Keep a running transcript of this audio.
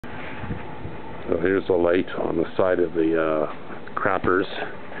So here's the light on the side of the crappers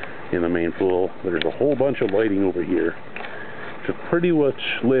in the main pool. There's a whole bunch of lighting over here, which is pretty much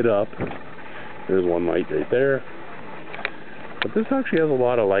lit up. There's one light right there. But this actually has a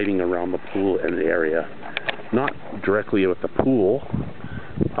lot of lighting around the pool and the area. Not directly at the pool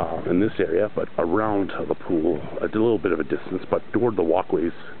in this area, but around the pool, a little bit of a distance, but toward the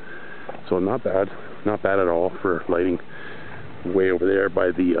walkways. So not bad at all for lighting way over there by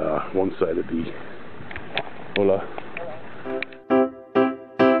the one side of the Ola.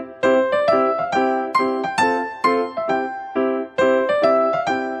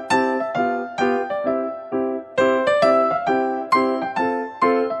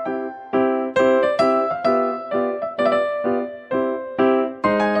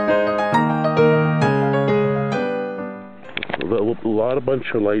 A bunch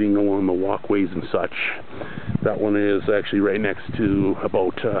of lighting along the walkways and such. That one is actually right next to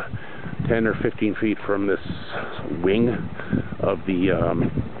about 10 or 15 feet from this wing of the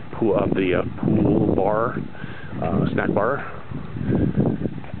pool bar, snack bar,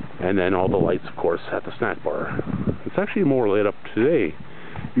 and then all the lights, of course, at the snack bar. It's actually more lit up today.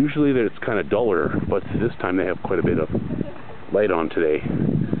 Usually it's kind of duller, but this time they have quite a bit of light on today.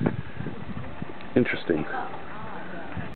 Interesting.